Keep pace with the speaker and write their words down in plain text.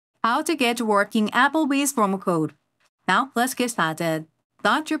How to get working Applebee's promo code. Now, let's get started.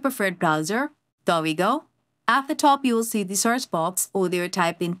 Launch your preferred browser. There we go. At the top, you will see the search box, or there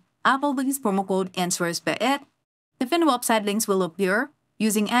type in Applebee's promo code and search by it. Different website links will appear.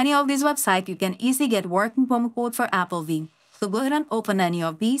 Using any of these websites, you can easily get working promo code for Applebee. So go ahead and open any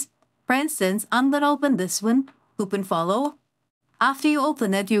of these. For instance, I'm going to open this one, Coupon Follow. After you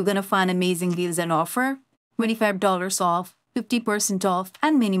open it, you're going to find amazing deals and offer. $25 off, 50% off,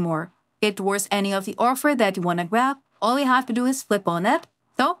 and many more. Get towards any of the offer that you want to grab. All you have to do is flip on it.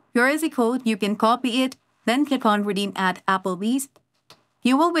 So, here is the code. You can copy it, then click on Redeem at Applebee's.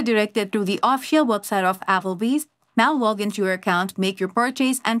 You will be directed to the official website of Applebee's. Now log into your account, make your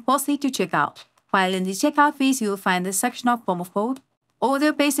purchase, and proceed to checkout. While in the checkout phase, you will find the section of promo code.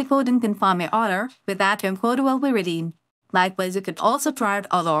 Order basic code and confirm your order. With that, your code will be redeemed. Likewise, you can also try out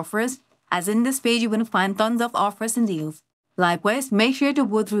other offers. As in this page, you're going to find tons of offers and deals. Likewise, make sure to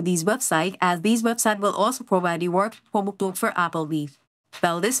go through these websites, as these websites will also provide you working promo code for Applebee's.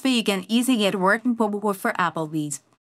 Well, this way you can easily get working promo code for Applebee's.